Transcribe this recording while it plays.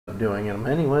doing them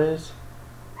anyways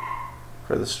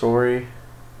for the story.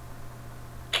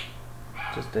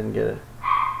 Just didn't get it.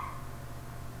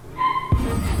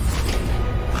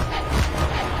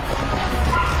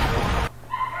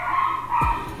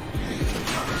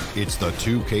 It's the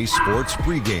 2K Sports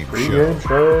pregame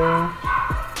show.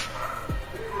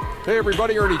 Hey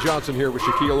everybody, Ernie Johnson here with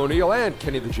Shaquille O'Neal and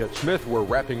Kenny the Jet Smith. We're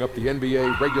wrapping up the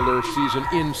NBA regular season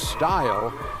in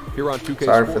style here on 2K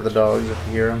Sorry Sports. for the dogs if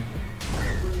you hear them.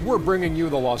 We're bringing you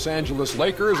the Los Angeles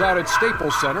Lakers out at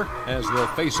Staples Center as they'll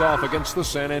face off against the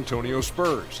San Antonio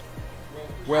Spurs.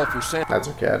 Well, for San... That's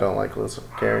okay, I don't like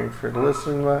caring for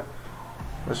listening, but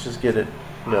let's just get it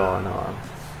going on.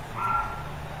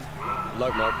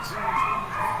 Luck, Marcus.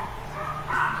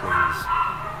 Please.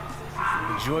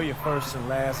 Enjoy your first and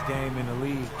last game in the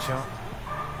league, chump.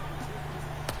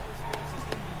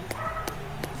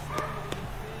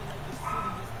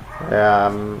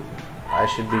 Yeah, I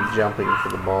should be jumping for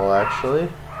the ball, actually.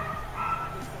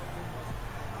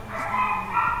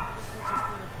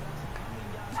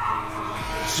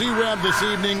 C-Web this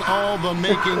evening, all the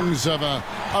makings of a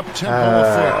up-tempo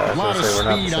affair. A lot of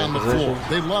speed on the floor.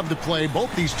 They love to play,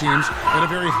 both these teams, at a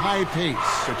very high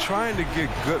pace. They're trying to get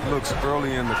good looks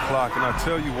early in the clock, and I'll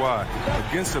tell you why.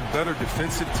 Against a better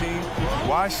defensive team,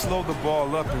 why slow the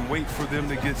ball up and wait for them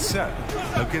to get set?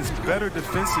 Against better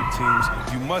defensive teams,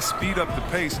 you must speed up the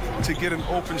pace to get an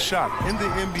open shot. In the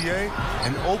NBA,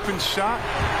 an open shot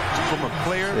from a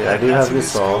player I do have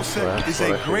this skill set is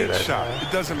a great shot.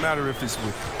 It doesn't matter if it's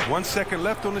with 1 second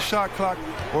left on the shot clock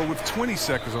or with 20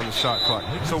 seconds on the shot clock.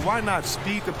 So why not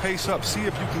speed the pace up, see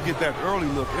if you can get that early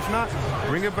look. If not,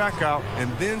 bring it back out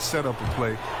and then set up a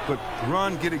play. But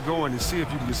run, get it going, and see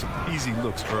if you can get some easy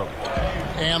looks early.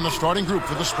 And the starting group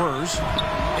for the Spurs.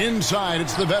 Inside,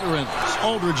 it's the veterans,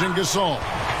 Aldridge and Gasol.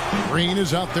 Green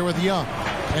is out there with Young.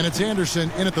 And it's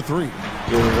Anderson in at the 3.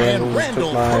 And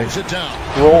Randall throws it down.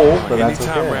 Roll, but that's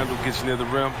Anytime okay. Randall gets near the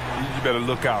rim, you better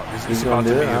look out. It's going about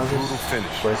to to be a brutal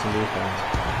finish. Play some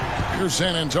defense. Here's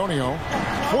San Antonio.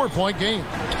 4-point game.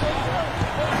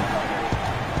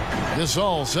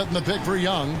 Gasol setting the pick for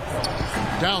Young.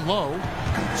 Down low.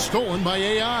 Stolen by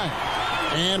AI.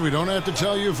 And we don't have to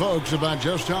tell you folks about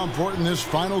just how important this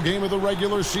final game of the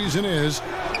regular season is.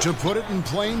 To put it in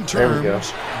plain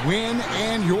terms, win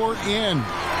and you're in.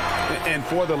 And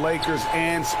for the Lakers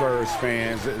and Spurs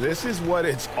fans, this is what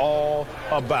it's all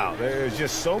about. There's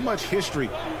just so much history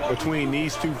between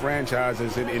these two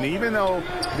franchises. And even though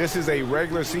this is a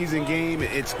regular season game,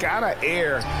 it's got an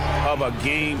air of a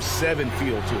Game 7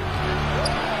 feel to it.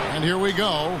 And here we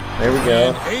go. There we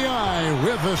go. And AI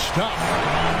with the stop.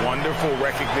 Wonderful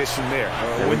recognition there.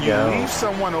 When you leave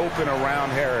someone open around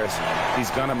Harris,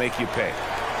 he's going to make you pay.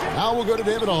 Now we'll go to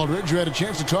David Aldridge, who had a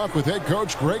chance to talk with head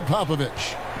coach Greg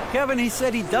Popovich. Kevin, he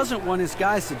said he doesn't want his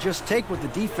guys to just take what the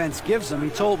defense gives them. He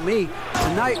told me,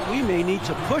 tonight we may need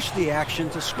to push the action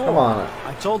to score. Come on.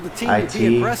 I told the team to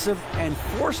be aggressive and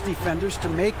force defenders to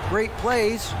make great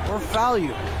plays or foul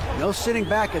you. No sitting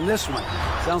back in this one.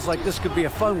 Sounds like this could be a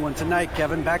fun one tonight,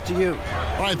 Kevin. Back to you.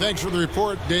 All right, thanks for the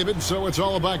report, David. So it's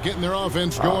all about getting their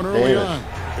offense going early on.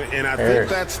 And I think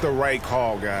that's the right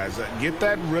call, guys. Get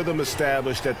that rhythm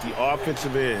established at the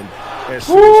offensive end as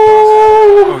soon as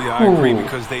possible. Oh, yeah, I agree,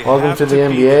 because they have to the be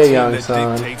NBA, the team young that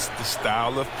son. dictates the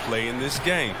style of play in this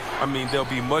game. I mean, they'll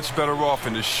be much better off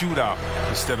in a shootout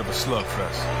instead of a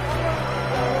slugfest.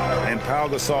 And Pau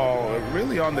Gasol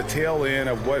really on the tail end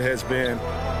of what has been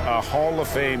a Hall of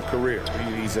Fame career.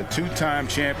 He's a two-time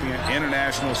champion,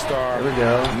 international star. There we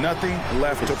go. Nothing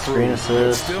left to prove.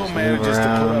 Assist, Still manages to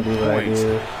put up points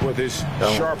with his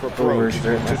sharp approach to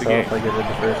the game. Like I did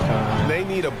the first time. They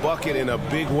need a bucket in a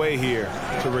big way here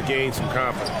to regain some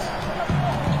confidence.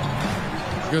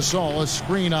 Gasol, a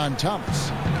screen on Thomas.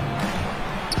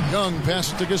 Young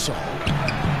pass to Gasol.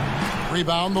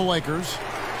 Rebound the Lakers.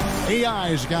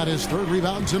 AI's got his 3rd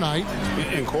rebound tonight.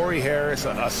 And Corey Harris,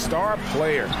 a star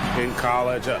player in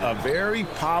college, a very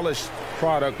polished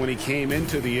product when he came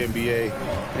into the NBA.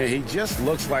 And he just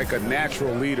looks like a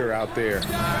natural leader out there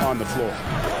on the floor.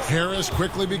 Harris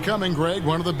quickly becoming, Greg,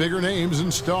 one of the bigger names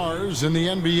and stars in the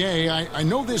NBA. I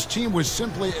know this team was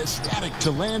simply ecstatic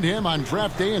to land him on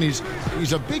draft day, and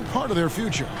he's a big part of their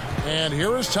future. And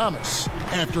here is Thomas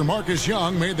after Marcus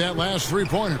Young made that last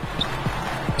 3-pointer.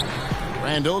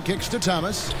 Randall kicks to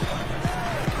Thomas.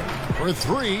 For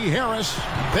 3, Harris.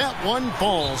 That one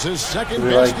falls. His second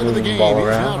basket of the game. He's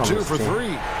now 2 for 3.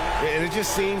 And it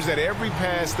just seems that every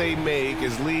pass they make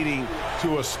is leading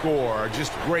to a score.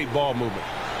 Just great ball movement.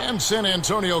 And San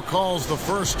Antonio calls the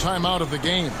first timeout of the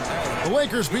game. The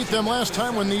Lakers beat them last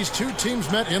time when these two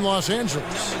teams met in Los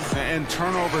Angeles. And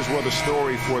turnovers were the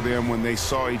story for them when they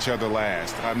saw each other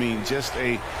last. I mean, just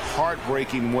a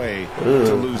heartbreaking way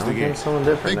to lose the game.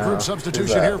 Big group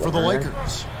substitution here for the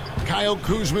Lakers. Kyle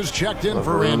Kuzma's checked in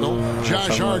for Randall.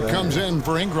 Josh Hart comes in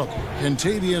for Ingram.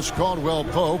 Kentavious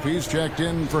Caldwell-Pope, he's checked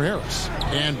in for Harris.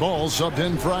 And Ball subbed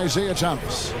in for Isaiah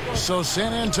Thomas. So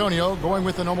San Antonio going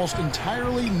with an almost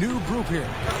entirely new group here.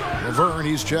 Laverne,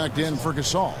 he's checked in for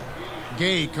Gasol.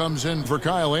 Gay comes in for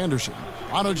Kyle Anderson.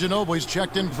 Otto Ginobili's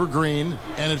checked in for Green.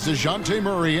 And it's DeJounte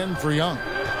Murray in for Young.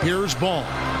 Here's Ball.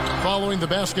 Following the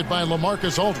basket by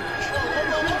LaMarcus Aldridge.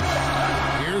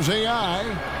 Here's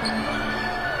AI.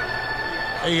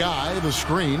 AI, the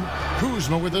screen.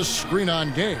 Kuzma with a screen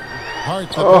on Gay. Hart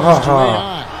the pass to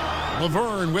AI.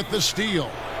 Laverne with the steal.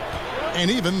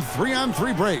 And even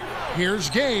 3-on-3 break.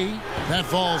 Here's Gay. That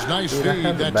falls nice feed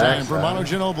that time for Otto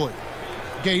Ginobili.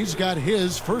 Gay's got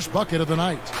his first bucket of the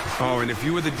night. Oh, and if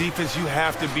you were the defense, you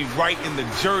have to be right in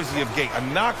the jersey of Gay. A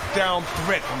knockdown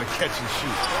threat on the catch and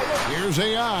shoot. Here's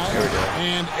AI.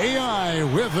 And AI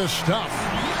with the stuff.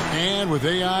 And with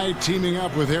AI teaming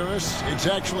up with Harris, it's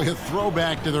actually a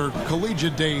throwback to their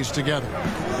collegiate days together.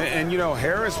 And you know,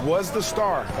 Harris was the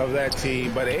star of that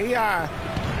team, but AI,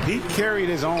 he carried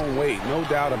his own weight, no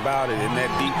doubt about it, in that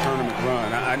deep tournament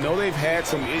run. I know they've had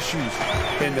some issues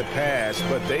in the past,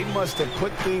 but they must have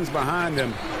put things behind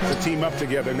them to team up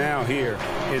together now here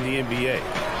in the NBA.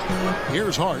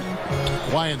 Here's Hart.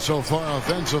 Quiet so far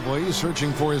offensively,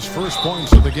 searching for his first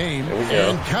points of the game.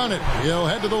 And count it. He'll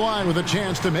head to the line with a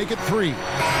chance to make it 3.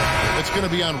 It's going to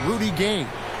be on Rudy Gay.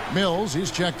 Mills,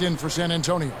 he's checked in for San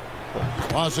Antonio.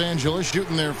 Los Angeles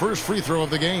shooting their first free throw of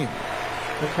the game.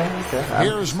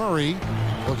 Here's Murray.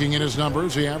 Looking at his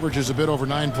numbers, he averages a bit over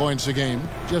 9 points a game.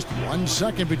 Just 1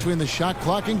 second between the shot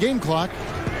clock and game clock.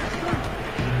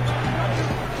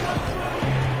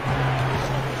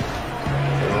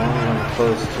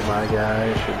 Close to my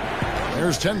guy.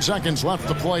 There's 10 seconds left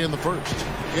to play in the first.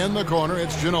 In the corner,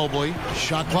 it's Ginobili.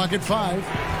 Shot clock at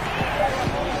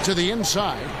 5. To the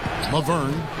inside,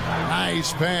 Laverne.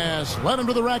 Nice pass. Led him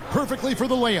to the rack perfectly for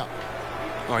the layup.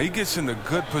 Oh, he gets in a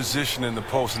good position in the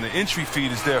post, and the entry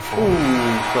feed is there for him.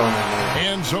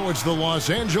 And so it's the Los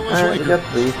Angeles Lakers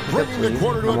bringing the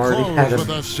quarter to a close with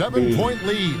a 7-point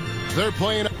lead. They're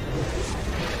playing.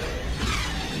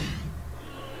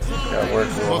 The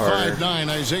 5'9"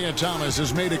 Isaiah Thomas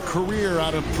has made a career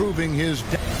out of proving his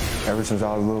depth. Ever since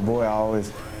I was a little boy,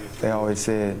 they always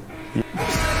said.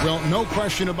 Well, no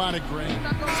question about it, Greg.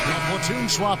 A platoon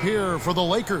swap here for the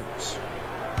Lakers.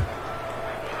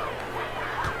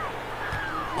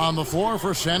 On the floor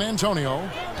for San Antonio.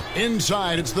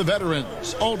 Inside, it's the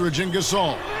veterans, Aldridge and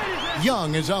Gasol.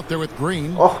 Young is out there with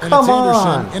Green. Oh, and it's Anderson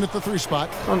on. in at the 3 spot.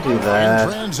 Don't do that.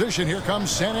 In transition, here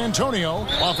comes San Antonio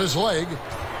off his leg.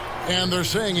 And they're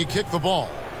saying he kicked the ball.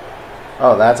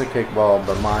 Oh, that's a kickball,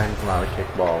 but mine's not a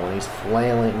kickball when he's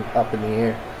flailing up in the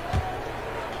air.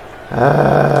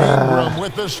 Ingram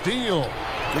with the steal.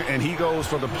 And he goes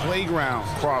for the playground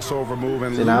crossover move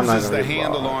and loses the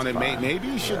handle on it.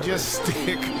 Maybe he should just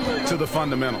stick to the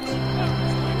fundamentals.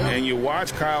 And you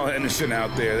watch Kyle Anderson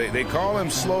out there. They call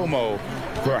him slow-mo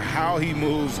for how he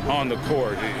moves on the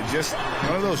court. Just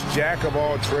one of those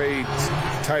jack-of-all-trades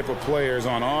type of players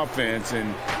on offense,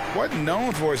 and wasn't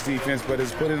known for his defense, but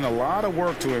has put in a lot of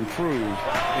work to improve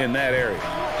in that area.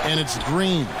 And it's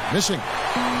Green missing.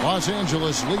 Los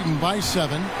Angeles leading by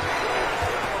 7.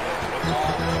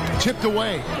 Tipped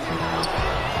away.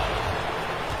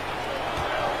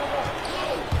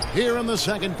 Here in the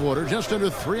second quarter, just under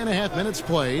 3.5 minutes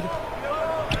played.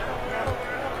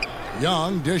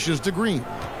 Young dishes to Green.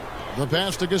 The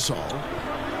pass to Gasol.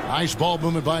 Nice ball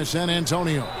movement by San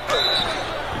Antonio.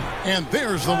 And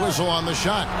there's the whistle on the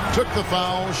shot. Took the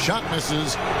foul. Shot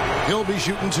misses. He'll be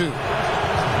shooting 2.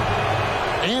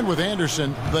 And with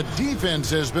Anderson, the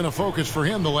defense has been a focus for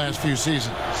him the last few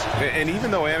seasons. And even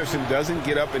though Anderson doesn't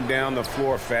get up and down the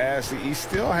floor fast, he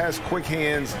still has quick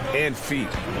hands and feet.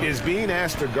 Is being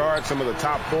asked to guard some of the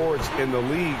top forwards in the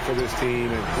league for this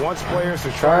team and wants players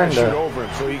to try and shoot over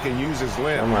him so he can use his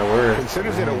length. Oh, my word.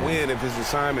 Considers it a win if his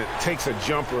assignment takes a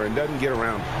jumper and doesn't get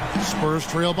around him. Spurs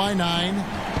trail by 9.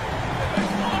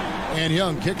 And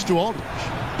Young kicks to Aldridge.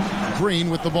 Green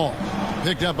with the ball.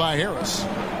 Picked up by Harris.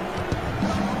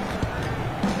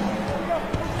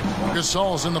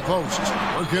 Gasol's in the post.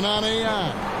 Working on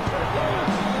AI.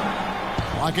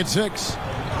 Clock at 6.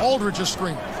 Aldridge a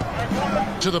screen.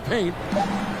 To the paint.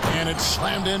 And it's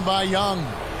slammed in by Young.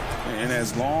 And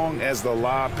as long as the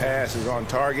lob pass is on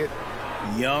target,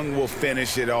 Young will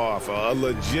finish it off. A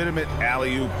legitimate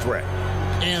alley-oop threat.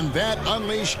 And that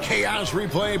Unleash Chaos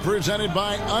replay presented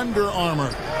by Under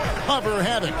Armour. Hover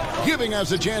Havoc, giving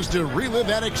us a chance to relive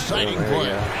that exciting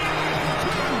play.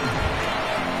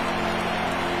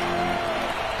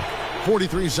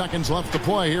 43 seconds left to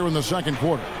play here in the second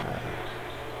quarter.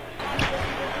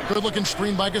 Good-looking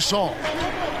screen by Gasol.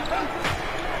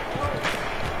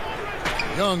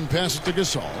 Young passes to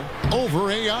Gasol. Over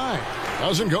AI.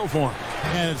 Doesn't go for him.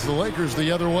 And it's the Lakers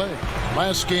the other way.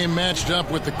 Last game matched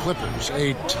up with the Clippers.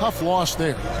 A tough loss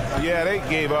there. Yeah, they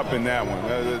gave up in that one.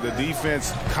 The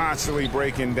defense constantly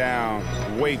breaking down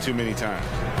way too many times.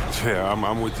 Yeah,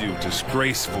 I'm with you.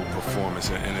 Disgraceful performance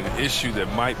and an issue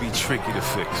that might be tricky to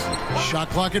fix. Shot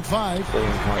clock at 5.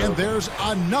 And there's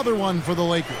another one for the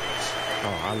Lakers.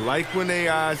 Oh, I like when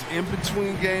AI's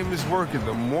in-between game is working.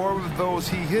 The more of those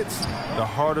he hits, the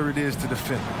harder it is to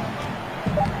defend.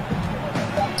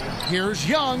 Here's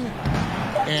Young.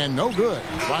 And no good.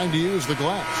 Trying to use the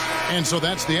glass. And so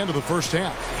that's the end of the first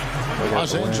half.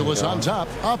 Los Angeles on top,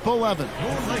 up 11.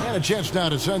 And a chance now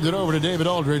to send it over to David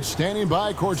Aldridge, standing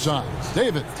by courtside.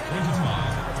 David.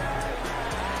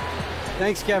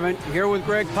 Thanks, Kevin. Here with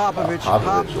Greg Popovich.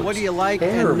 Pop, what do you like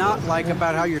and not like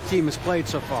about how your team has played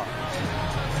so far?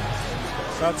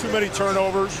 Not too many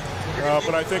turnovers,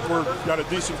 but I think we've got a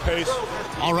decent pace.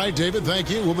 All right, David, thank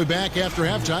you. We'll be back after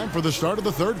halftime for the start of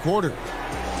the third quarter.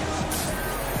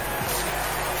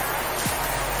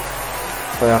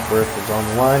 Playoff berth is on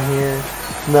the line here.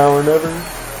 Now or never.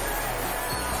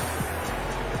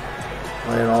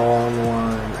 Lay it all on the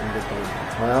line and get the win.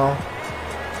 Well,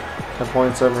 10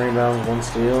 points, 7 rebounds, 1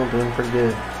 steal. Doing pretty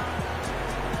good.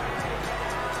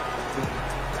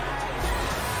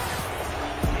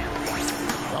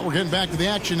 Well, we're getting back to the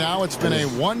action now. It's been a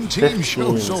one-team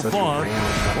show so far.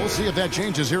 We'll see if that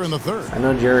changes here in the third. I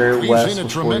know Jerry West. We've seen a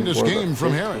tremendous game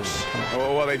from Harris.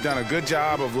 Oh, well, they've done a good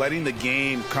job of letting the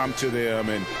game come to them,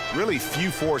 and really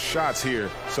few forced shots here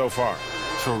so far.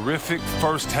 Terrific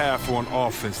first half on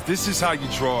offense. This is how you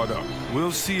draw it up.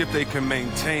 We'll see if they can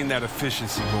maintain that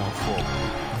efficiency going forward.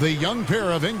 The young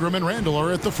pair of Ingram and Randall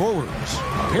are at the forwards.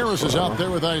 Harris is out there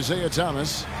with Isaiah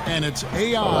Thomas, and it's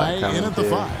AI in at the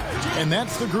 5. And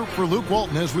that's the group for Luke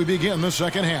Walton as we begin the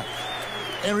second half.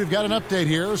 And we've got an update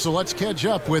here, so let's catch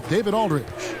up with David Aldridge.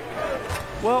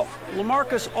 Well,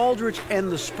 LaMarcus Aldridge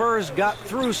and the Spurs got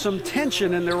through some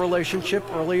tension in their relationship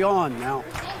early on. Now,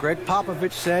 Greg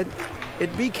Popovich said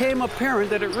it became apparent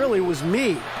that it really was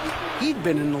me. He'd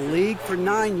been in the league for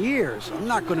 9 years. I'm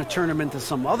not going to turn him into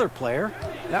some other player.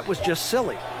 That was just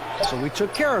silly. So we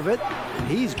took care of it, and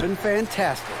he's been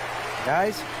fantastic.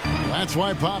 Guys? That's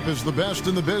why Pop is the best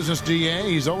in the business, DA.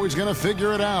 He's always going to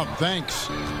figure it out. Thanks.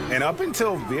 And up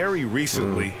until very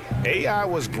recently, AI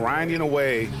was grinding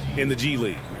away in the G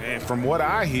League. And from what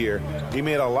I hear, he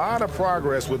made a lot of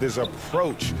progress with his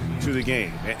approach to the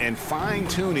game and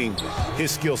fine-tuning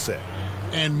his skill set.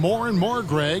 And more,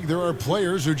 Greg, there are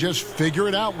players who just figure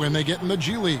it out when they get in the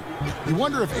G League. You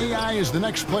wonder if AI is the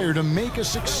next player to make a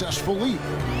successful leap.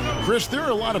 Chris, there are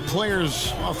a lot of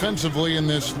players offensively in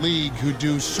this league who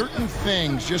do certain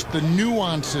things, just the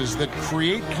nuances that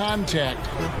create contact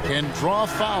and draw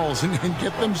fouls and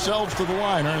get themselves to the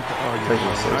line, aren't they? Oh,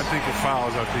 yeah. When I think of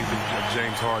fouls, I think of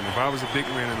James Harden. If I was a big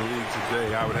man in the league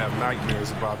today, I would have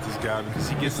nightmares about this guy because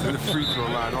he gets to the free throw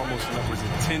line almost upwards of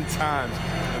 10 times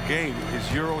a game.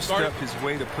 His Euro step, his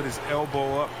way to put his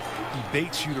elbow up, he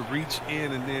baits you to reach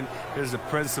in, and then there's the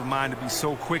presence of mind to be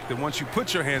so quick that once you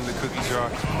put your hand in the cookie jar,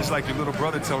 it's like your little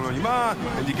brother telling you, "Ma,"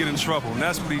 and you get in trouble. And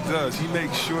that's what he does. He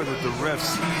makes sure that the ref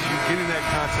sees you getting that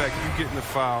contact, you getting the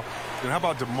foul. And how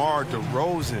about DeMar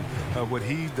DeRozan, what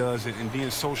he does and being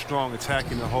so strong,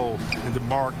 attacking the hole, and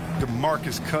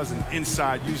DeMarcus Cousins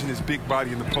inside using his big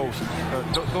body in the post.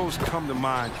 Those come to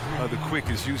mind the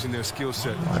quickest, using their skill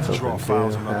set to draw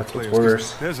fouls on other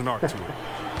players. There's an art to it.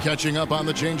 Catching up on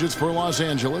the changes for Los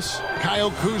Angeles,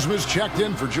 Kyle Kuzma's checked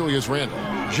in for Julius Randle.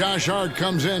 Josh Hart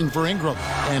comes in for Ingram,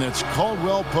 and it's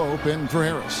Caldwell Pope in for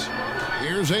Harris.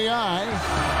 Here's AI.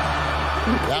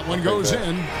 That one goes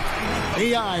in.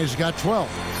 AI's got 12.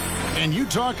 And you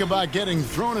talk about getting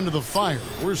thrown into the fire.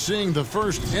 We're seeing the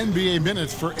first NBA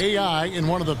minutes for AI in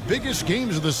one of the biggest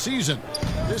games of the season.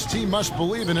 This team must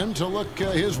believe in him to look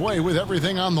his way with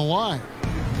everything on the line.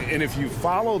 And if you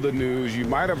follow the news, you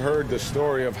might have heard the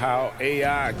story of how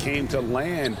AI came to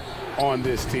land on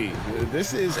this team.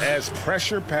 This is as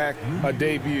pressure-packed a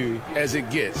debut as it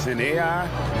gets, and AI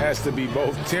has to be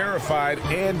both terrified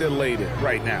and elated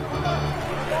right now.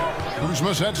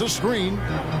 Kuzma sets a screen.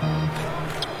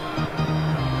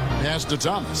 Pass to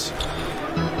Thomas.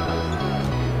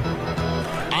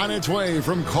 On on its way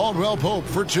from Caldwell Pope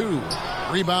for 2.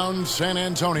 Rebound San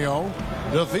Antonio.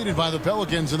 Defeated by the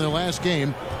Pelicans in their last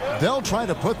game. They'll try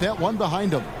to put that one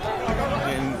behind them.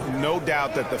 And no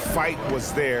doubt that the fight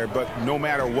was there, but no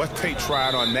matter what they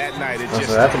tried on that night, it just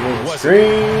wasn't.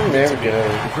 Screen. There we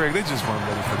go. Greg, they just weren't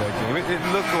ready for that game.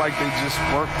 It looked like they just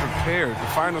weren't prepared.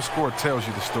 The final score tells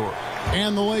you the story.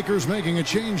 And the Lakers making a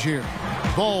change here.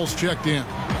 Ball's checked in.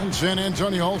 And San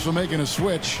Antonio also making a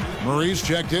switch. Murray's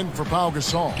checked in for Pau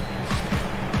Gasol.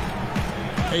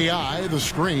 AI, the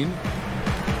screen.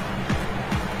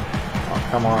 Oh,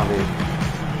 come on, dude.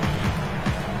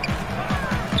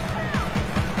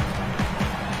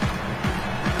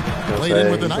 Played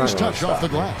in with a nice touch off the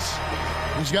glass.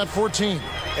 He's got 14.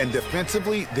 And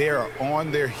defensively, they are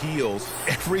on their heels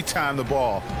every time the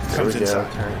ball comes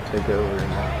inside. Take over.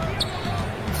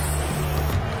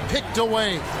 Picked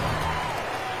away.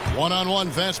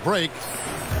 One-on-one fast break.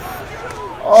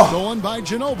 Oh, Stolen by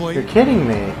Ginobili. you're kidding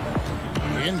me.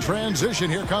 In transition,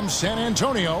 here comes San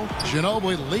Antonio.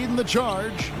 Ginobili leading the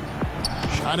charge.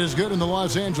 Shot is good, and the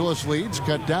Los Angeles leads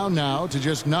cut down now to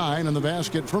just 9 on the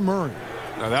basket for Murray.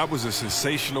 Now, that was a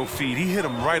sensational feed. He hit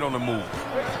him right on the move.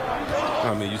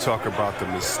 I mean, you talk about the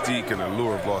mystique and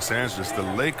allure of Los Angeles. The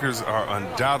Lakers are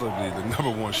undoubtedly the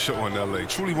 #1 show in L.A.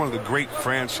 Truly one of the great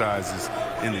franchises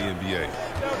in the NBA.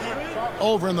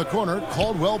 Over in the corner,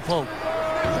 Caldwell Pope.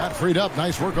 Got freed up.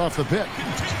 Nice work off the pick.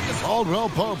 Caldwell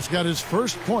Pope's got his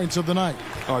first points of the night.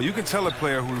 Oh, you can tell a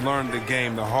player who learned the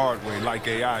game the hard way like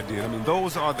AI did. I mean,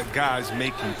 those are the guys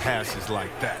making passes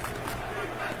like that.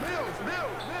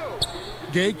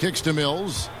 Gay kicks to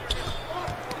Mills.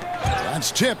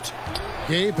 That's tipped.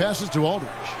 Gay passes to Aldridge.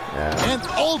 Yeah. And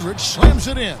Aldridge slams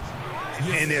it in.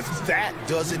 And if that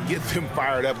doesn't get them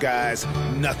fired up, guys,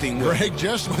 nothing will. Greg,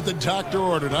 just what the doctor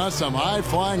ordered, huh? Some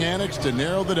high-flying annex to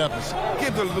narrow the deficit.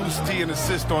 Give the loose T an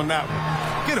assist on that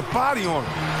one. Get a body on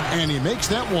him. And he makes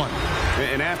that one.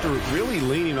 And after really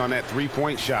leaning on that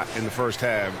three-point shot in the first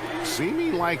half,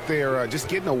 seeming like they're just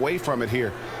getting away from it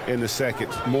here in the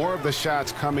second. More of the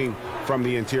shots coming from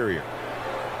the interior.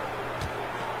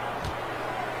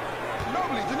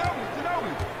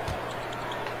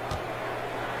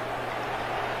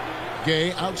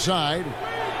 Gay outside.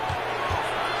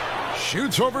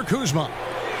 Shoots over Kuzma.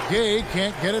 Gay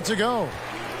can't get it to go.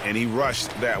 And he rushed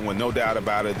that one, no doubt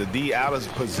about it. The D out of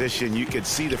position, you could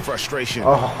see the frustration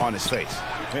on his face.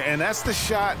 And that's the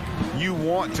shot you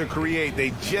want to create.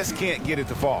 They just can't get it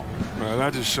to fall. Well,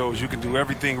 that just shows you can do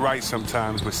everything right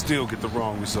sometimes, but still get the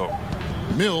wrong result.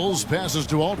 Mills passes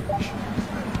to Aldridge.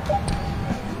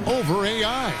 Over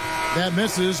AI. That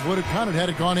misses. Would have counted had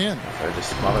it gone in. They're just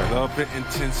smothered. Love the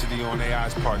intensity on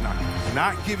AI's part.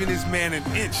 Not giving his man an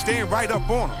inch, staying right up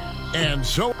on him. And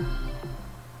so...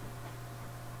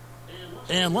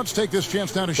 And let's take this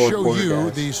chance now to show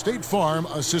you the State Farm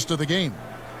assist of the game.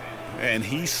 And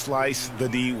he sliced the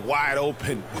D wide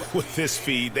open with this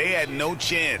feed. They had no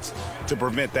chance to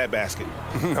prevent that basket.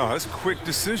 No, that's quick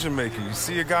decision making. You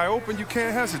see a guy open, you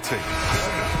can't hesitate.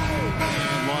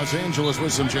 And Los Angeles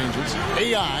with some changes.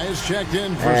 AI is checked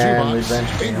in for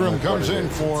Zubac. Ingram comes in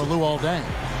for Luol Deng.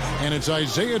 And it's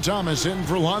Isaiah Thomas in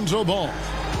for Lonzo Ball.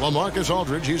 LaMarcus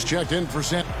Aldridge, he's checked in for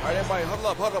San. All right, everybody,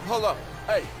 hold up.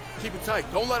 Hey, keep it tight.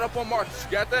 Don't let up on Marcus.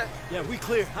 You got that? Yeah, we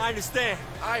clear. I understand.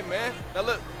 All right, man. Now,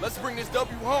 look, let's bring this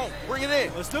W home. Bring it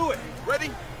in. Let's do it. Ready?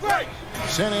 Right.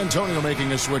 San Antonio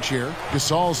making a switch here.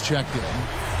 Gasol's checked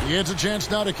in. He gets a chance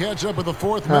now to catch up with the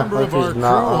fourth member of our crew,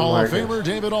 Hall of Famer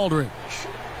David Aldridge.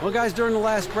 Well, guys, during the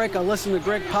last break, I listened to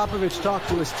Greg Popovich talk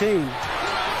to his team.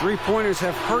 Three-pointers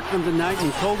have hurt them tonight,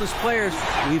 and he told his players,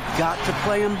 we've got to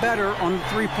play them better on the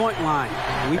three-point line.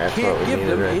 We can't give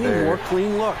them any more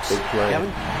clean looks.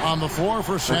 Kevin? On the floor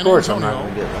for San Antonio,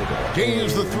 Gay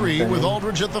is the 3 with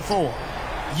Aldridge at the 4.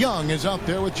 Young is out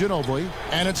there with Ginobili,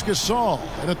 and it's Gasol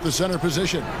at the center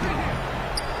position.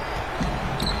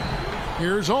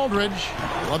 Here's Aldridge,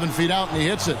 11 feet out, and he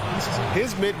hits it.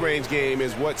 His mid-range game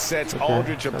is what sets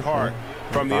Aldridge apart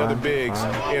from the other bigs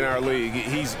in our league.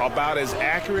 He's about as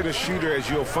accurate a shooter as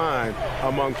you'll find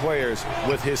among players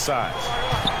with his size.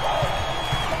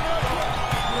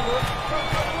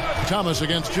 Thomas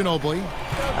against Ginobili.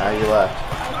 You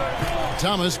left.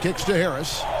 Thomas kicks to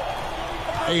Harris.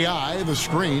 AI, the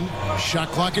screen. Shot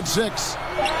clock at 6.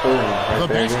 The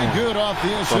basket good off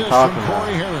the assist from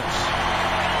Corey Harris.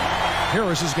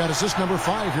 Harris has got assist number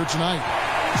 5 here tonight.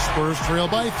 Spurs trail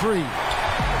by 3.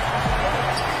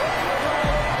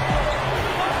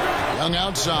 Young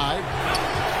outside.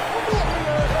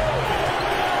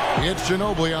 It's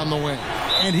Ginobili on the wing.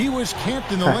 And he was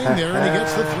camped in the lane there, and he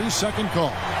gets the 3-second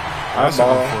call. That's an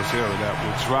unforced error that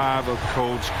will drive a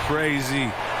coach crazy.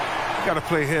 Got to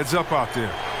play heads up out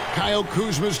there. Kyle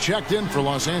Kuzma's checked in for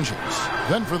Los Angeles.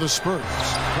 Then for the Spurs,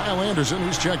 Kyle Anderson,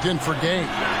 he's checked in for Gay.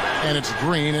 And it's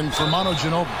Green in for Manu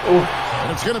Ginobili.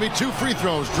 And it's going to be 2 free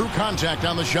throws. Drew contact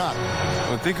on the shot.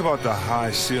 Well, think about the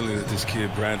high ceiling that this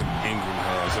kid, Brandon Ingram,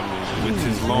 has. I mean, with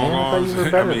his long arms,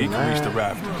 I mean, he can reach the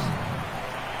rafters.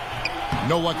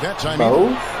 No luck that time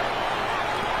Both?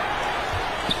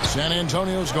 San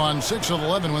Antonio's gone 6 of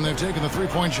 11 when they've taken the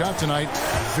three-point shot tonight.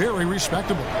 Very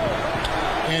respectable.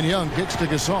 And Young kicks to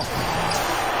Gasol.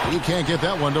 He can't get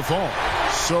that one to fall.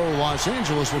 So Los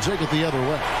Angeles will take it the other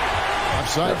way.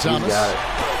 Offside Thomas.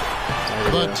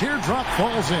 The teardrop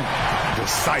falls in.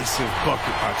 Decisive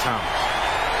bucket by Thomas.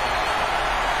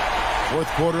 Fourth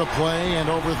quarter of play and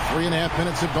over 3.5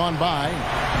 minutes have gone by.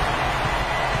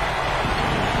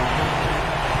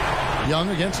 Young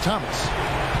against Thomas.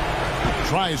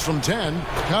 Tries from 10.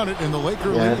 Count it, and the Laker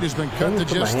lead has been cut to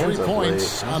just 3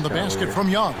 points on the basket from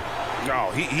Young.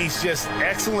 No, he's just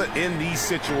excellent in these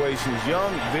situations.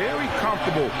 Young, very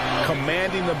comfortable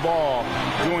commanding the ball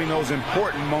during those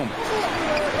important moments.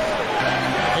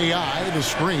 AI, the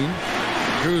screen.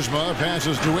 Kuzma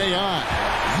passes to AI.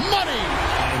 Money!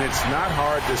 And it's not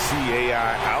hard to see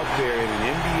AI out there in an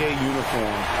NBA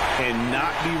uniform and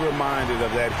not be reminded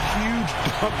of that huge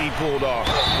dunk he pulled off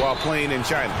while playing in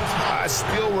China. I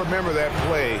still remember that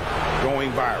play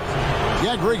going viral.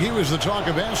 Yeah, Greg, he was the talk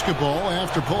of basketball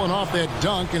after pulling off that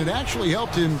dunk, and it actually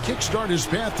helped him kickstart his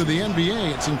path to the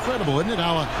NBA. It's incredible, isn't it,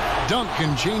 how a dunk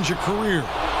can change a career.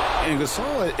 And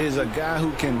Gasol is a guy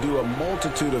who can do a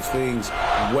multitude of things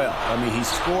well. I mean, he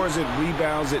scores it,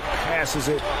 rebounds it, passes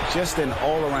it, just an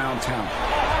all-around talent.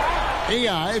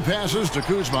 AI passes to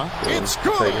Kuzma. It's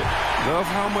good. Love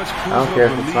how much Kuzma I don't care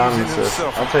if it's believes in on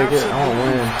himself. I'll take it. I want to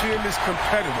win. Fearless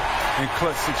competitor in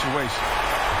clutch situations.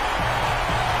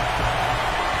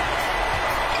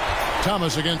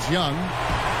 Thomas against Young.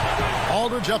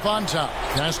 Aldridge up on top.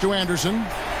 Pass to Anderson.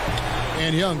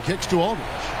 And Young kicks to Aldridge.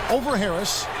 Over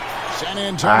Harris. San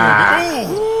Antonio.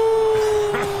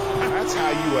 That's how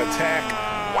you attack.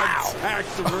 Wow. Attack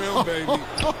the rim, baby.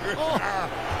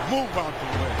 Move out the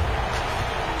way.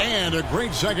 And a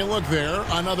great second look there.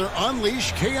 Another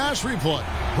Unleash Chaos replay.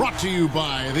 Brought to you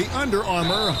by the Under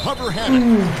Armour Hover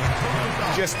Hammock.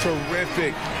 Just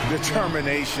terrific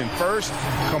determination. First,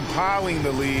 compiling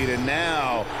the lead, and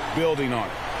now building on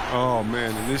it. Oh,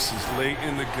 man, and this is late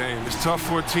in the game. It's tough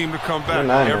for a team to come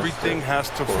back. Everything has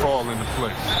to fall into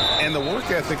place. And the work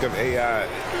ethic of AI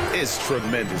is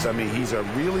tremendous. I mean, he's a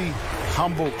really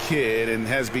humble kid and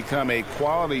has become a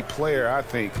quality player, I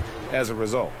think, as a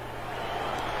result.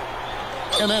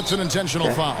 And that's an intentional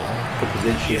foul.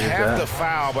 You have to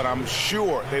foul, but I'm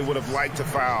sure they would have liked to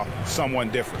foul someone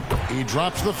different. He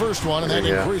drops the first one, and that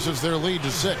increases their lead to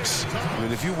 6. I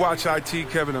mean, if you watch IT,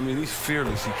 Kevin, I mean, he's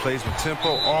fearless. He plays with tempo,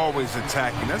 always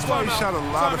attacking. That's why he shot a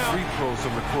lot of free throws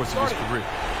over the course of his career.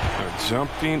 They're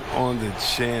jumping on the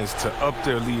chance to up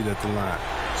their lead at the line.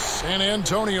 San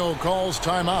Antonio calls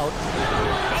timeout.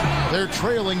 They're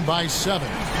trailing by 7.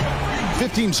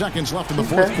 15 seconds left in the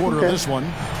fourth quarter of this one.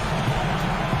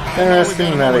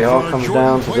 Interesting that it all comes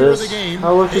down to this.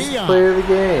 Oh, look, it's the player of the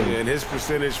game. And his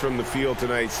percentage from the field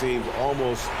tonight seems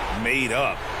almost made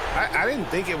up. I didn't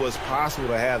think it was possible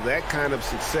to have that kind of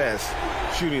success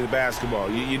shooting the basketball.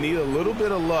 You need a little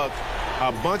bit of luck,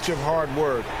 a bunch of hard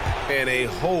work, and a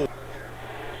whole.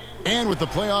 And with the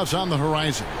playoffs on the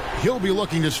horizon, he'll be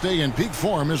looking to stay in peak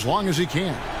form as long as he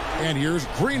can. And here's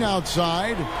Green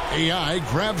outside. AI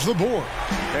grabs the board.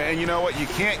 And you know what? You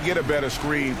can't get a better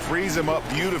screen. Frees him up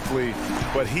beautifully,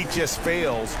 but he just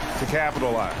fails to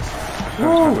capitalize.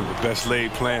 The best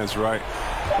laid plans, right?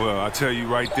 Well, I tell you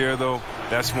right there, though,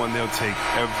 that's one they'll take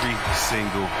every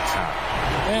single time.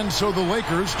 And so the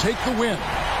Lakers take the win.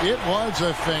 It was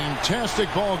a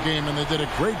fantastic ball game, and they did a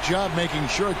great job making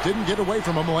sure it didn't get away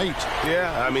from them late.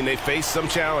 Yeah, I mean, they faced some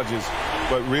challenges,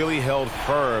 but really held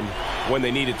firm when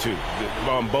they needed to.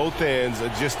 On both ends,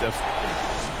 just a...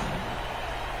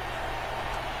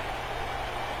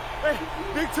 Hey,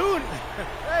 Big Toon!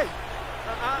 Hey,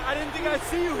 I didn't think I'd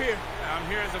see you here. I'm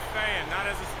here as a fan, not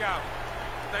as a scout.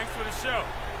 Thanks for the show.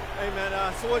 Hey, man,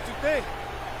 so what you think?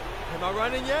 Am I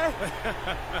running yet?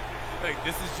 Look,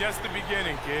 this is just the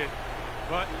beginning, kid.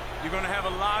 But you're going to have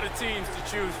a lot of teams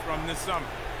to choose from this summer.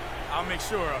 I'll make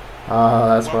sure of it.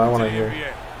 That's what I want to hear.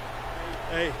 NBA.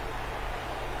 Hey,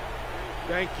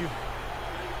 thank you.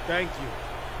 Thank you.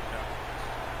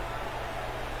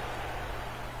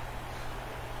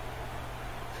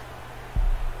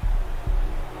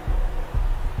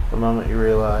 The moment you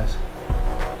realize.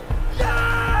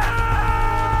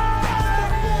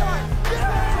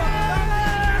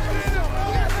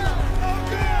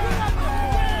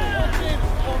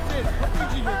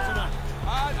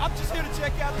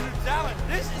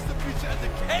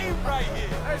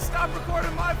 stop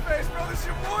recording my face, bro. This is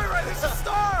your boy, right? This is a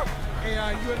star.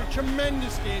 AI, you had a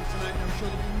tremendous game tonight, and I'm sure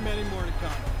there'll be many more to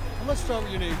come. And let's start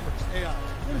with your name first, AI.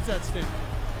 What does that stand for?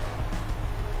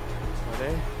 My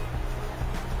name?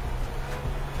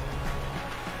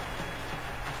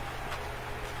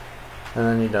 And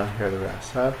then you don't hear the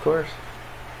rest, of course.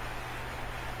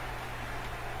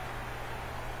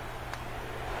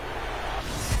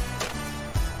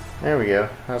 There we go.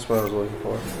 That's what I was looking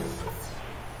for.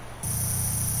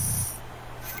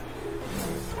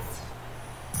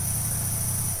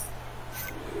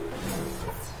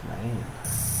 Man.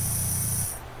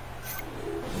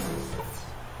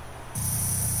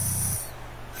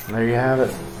 There you have it.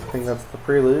 I think that's the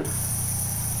prelude.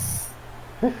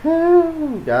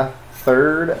 Got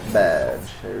third badge.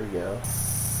 There we go.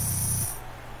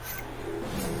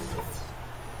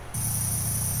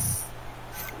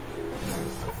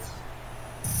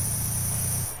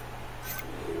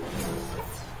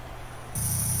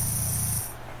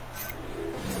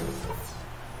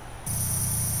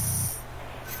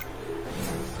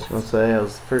 I was gonna say, it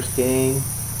was the first game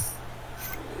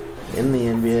in the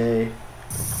NBA,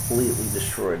 completely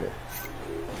destroyed it.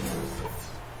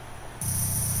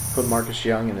 Put Marcus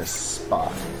Young in his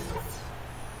spot.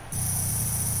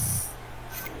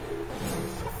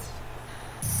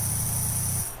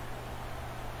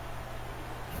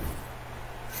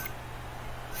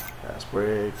 Fast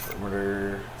break,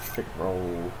 perimeter, pick and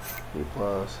roll, B+.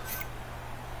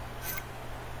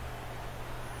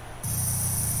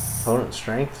 Opponent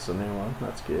strength is a new one.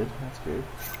 That's good. That's good.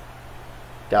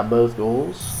 Got both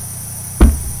goals.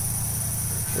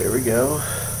 There we go.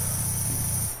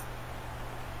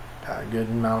 Got a good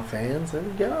amount of fans. There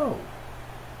we go.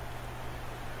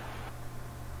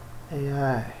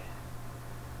 AI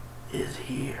is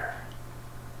here.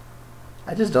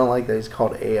 I just don't like that he's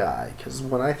called AI, because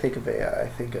when I think of AI, I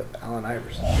think of Allen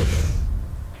Iverson.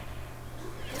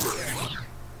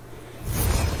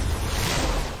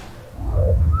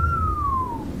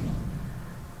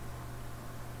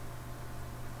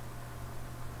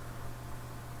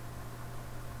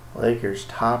 Lakers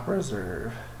top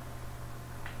reserve,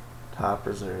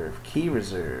 key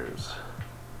reserves,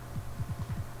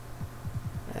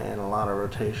 and a lot of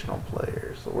rotational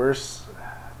players. The worst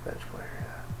bench player.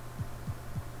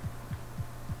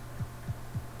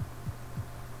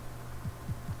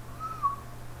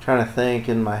 Trying to think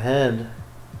in my head,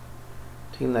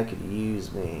 team that could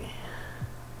use me.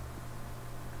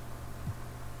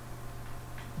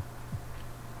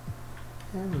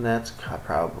 And that's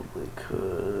probably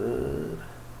could.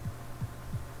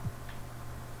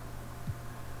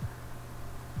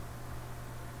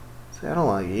 See, I don't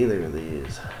like either of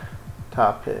these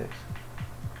top picks.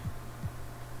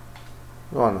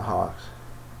 Go on the Hawks.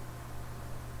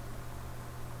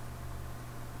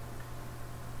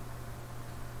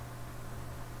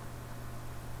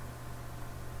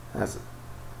 That's it.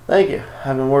 Thank you.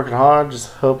 I've been working hard,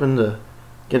 just hoping to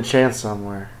get a chance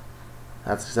somewhere.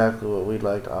 That's exactly what we'd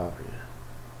like to offer you.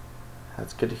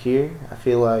 That's good to hear. I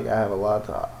feel like I have a lot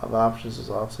of options this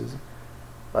offseason,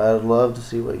 but I'd love to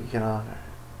see what you can offer.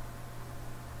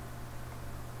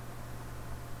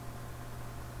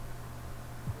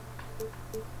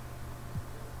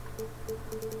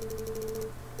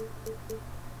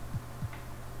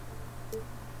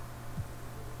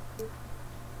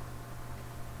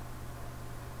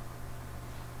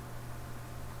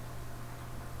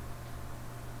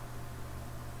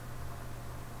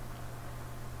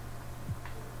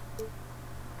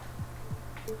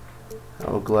 I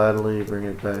will gladly bring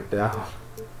it back down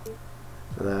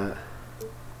for that.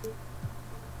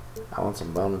 I want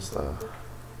some bonus though.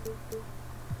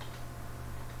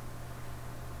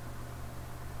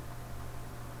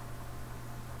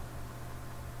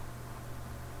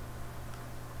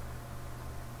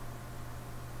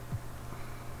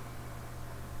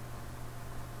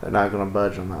 They're not going to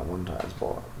budge on that one times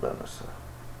bonus. So.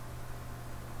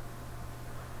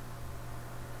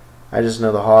 I just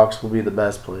know the Hawks will be the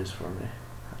best place for me.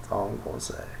 That's all I'm going to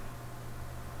say.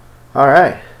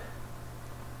 Alright.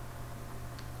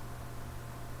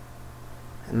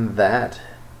 And that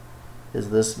is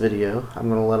this video. I'm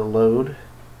going to let it load.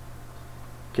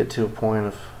 Get to a point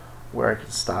of where I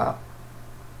can stop.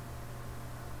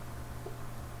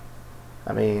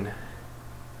 I mean,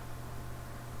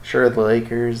 sure the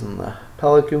Lakers and the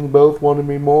Pelicans both wanted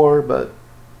me more, but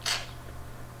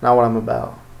not what I'm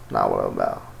about. Not what I'm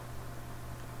about.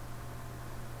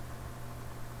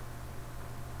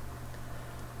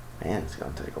 Man, it's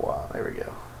going to take a while. There we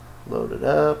go. Load it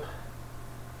up.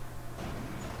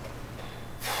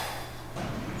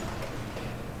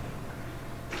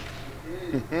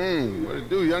 What it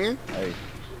do, youngin'? Hey,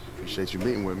 Appreciate you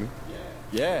meeting with me.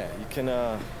 Yeah, you can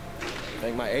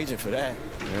thank my agent for that.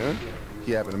 Yeah?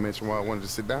 He happened to mention why I wanted to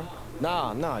sit down?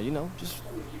 Nah, you know, just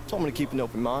told me to keep an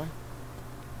open mind.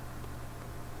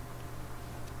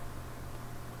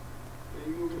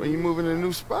 When you moving to a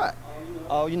new spot?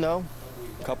 Oh, you know,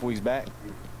 a couple weeks back.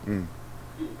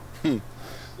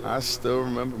 I still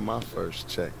remember my first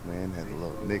check, man. Had a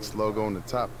little Knicks logo in the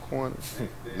top corner.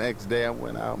 Next day, I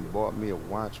went out and bought me a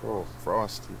watch or a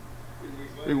Frosty.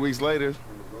 3 weeks later,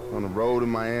 on the road in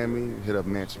Miami, hit up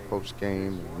Mansion post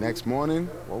game. Next morning,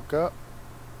 woke up.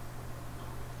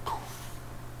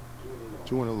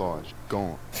 $200 large,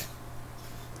 gone.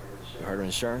 You heard of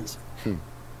insurance? I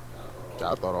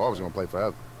thought I was gonna play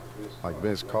forever. Like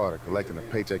Vince Carter, collecting a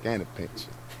paycheck and a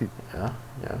pension. Yeah.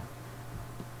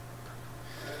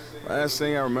 Last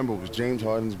thing I remember was James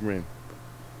Harden's grin.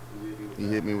 He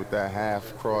hit me with that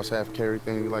half cross, half carry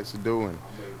thing he likes to do, and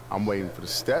I'm waiting for the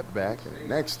step back, and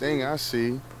the next thing I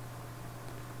see,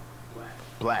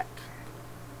 black.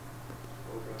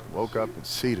 Woke up in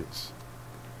Cedars.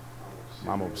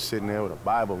 Mama was sitting there with a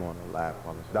Bible on her lap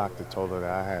while the doctor told her that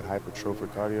I had hypertrophic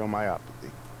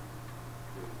cardiomyopathy.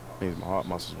 Means my heart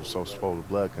muscles were so swollen,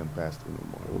 blood couldn't pass through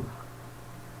no more.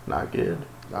 Not good.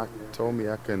 Doctor told me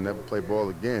I could never play ball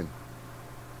again.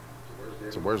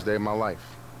 It's the worst day of my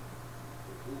life.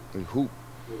 The hoop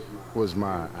was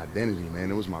my identity, man.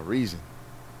 It was my reason.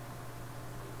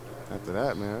 After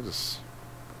that, man, I just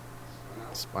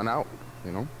spun out,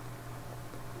 you know.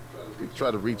 People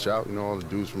try to reach out, you know, all the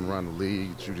dudes from around the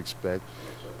league that you'd expect.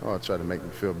 Oh, try to make me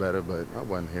feel better, but I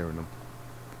wasn't hearing them.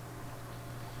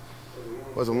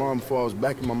 Wasn't long before I was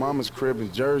back in my mama's crib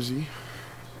in Jersey.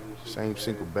 Same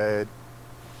single bed,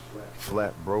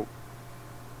 flat broke.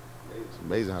 It's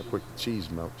amazing how quick the cheese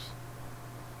melts.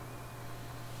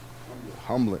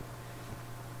 Humbling.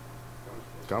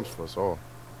 Comes for us all.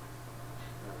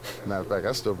 Matter of fact,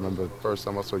 I still remember the first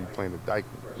time I saw you playing the Dyke.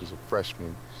 You was a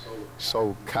freshman.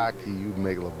 So cocky, you'd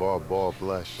make LeVar Ball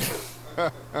blush.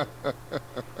 Oh,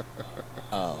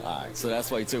 all right. So that's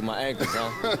why you took my ankles,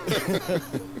 huh?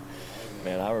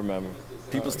 Man, I remember.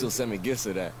 People still send me gifts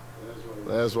of that.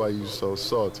 That's why you so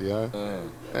salty, huh?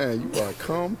 Man, you are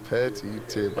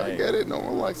competitive. I get it. No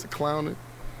one likes to clown it.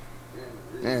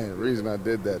 Man, the reason I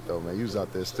did that, though, man, you was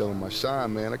out there stealing my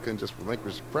shine, man. I couldn't just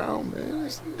relinquish the crown, man.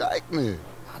 It's Dyke, man.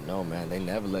 I know, man. They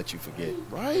never let you forget.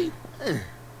 Right? Man.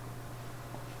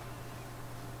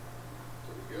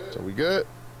 So we good?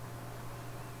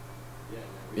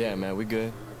 Yeah, man, we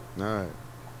good. All right.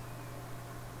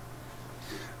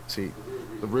 See,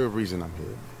 the real reason I'm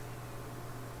here,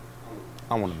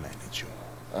 I want to manage you.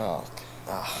 Oh.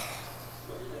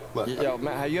 Look, Yo,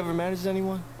 man, have you ever managed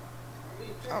anyone?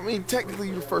 I mean, technically,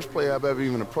 you're the first player I've ever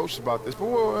even approached about this. But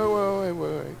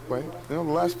wait. You know,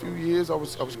 the last few years, I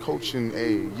was coaching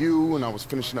AAU, and I was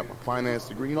finishing up my finance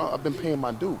degree. You know, I've been paying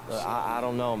my dues. I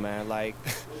don't know, man. Like,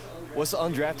 what's an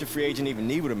undrafted free agent even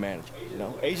need with a manager? You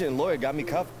know, agent and lawyer got me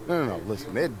covered. No.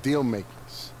 Listen, they're deal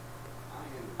makers.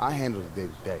 I handle the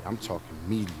day-to-day. I'm talking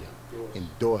media,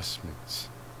 endorsements.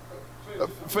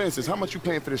 For instance, how much you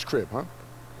paying for this crib, huh?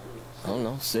 I don't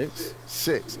know, 6.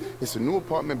 6. It's a new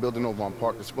apartment building over on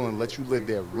Park that's willing to let you live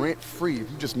there rent-free if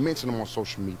you just mention them on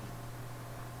social media.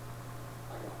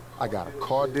 I got a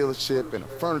car dealership and a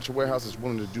furniture warehouse that's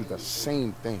willing to do the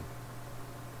same thing.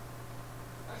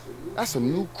 That's a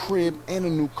new crib and a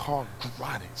new car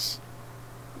gratis.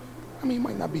 I mean, it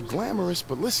might not be glamorous,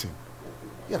 but listen,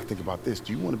 you gotta think about this.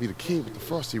 Do you want to be the kid with the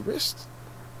frosty wrist?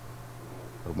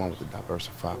 Or the one with the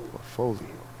diversified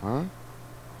portfolio, huh?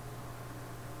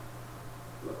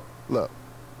 Look,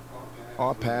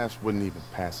 our paths wouldn't even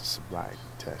pass a sobriety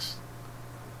test.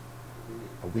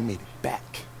 But we made it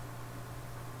back.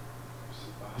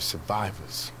 We're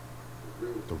survivors.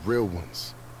 The real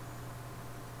ones.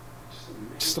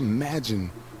 Just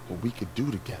imagine what we could do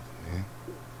together, man.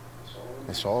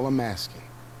 That's all I'm asking.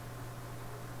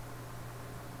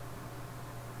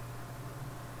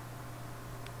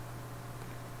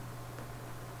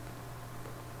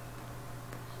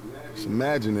 Just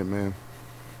imagine it, man.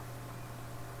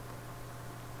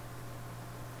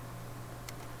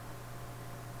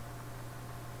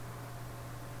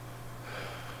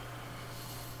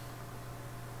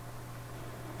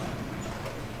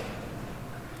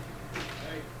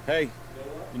 Hey,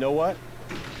 you know what?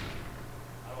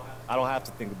 I don't have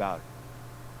to think about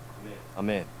it. I'm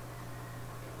in.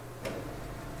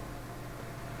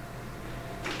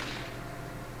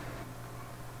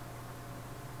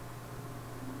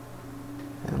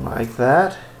 And like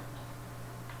that,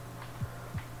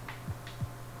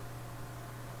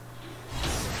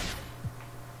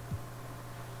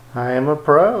 I am a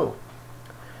pro.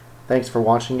 Thanks for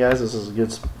watching, guys. This is a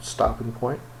good stopping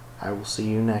point. I will see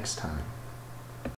you next time.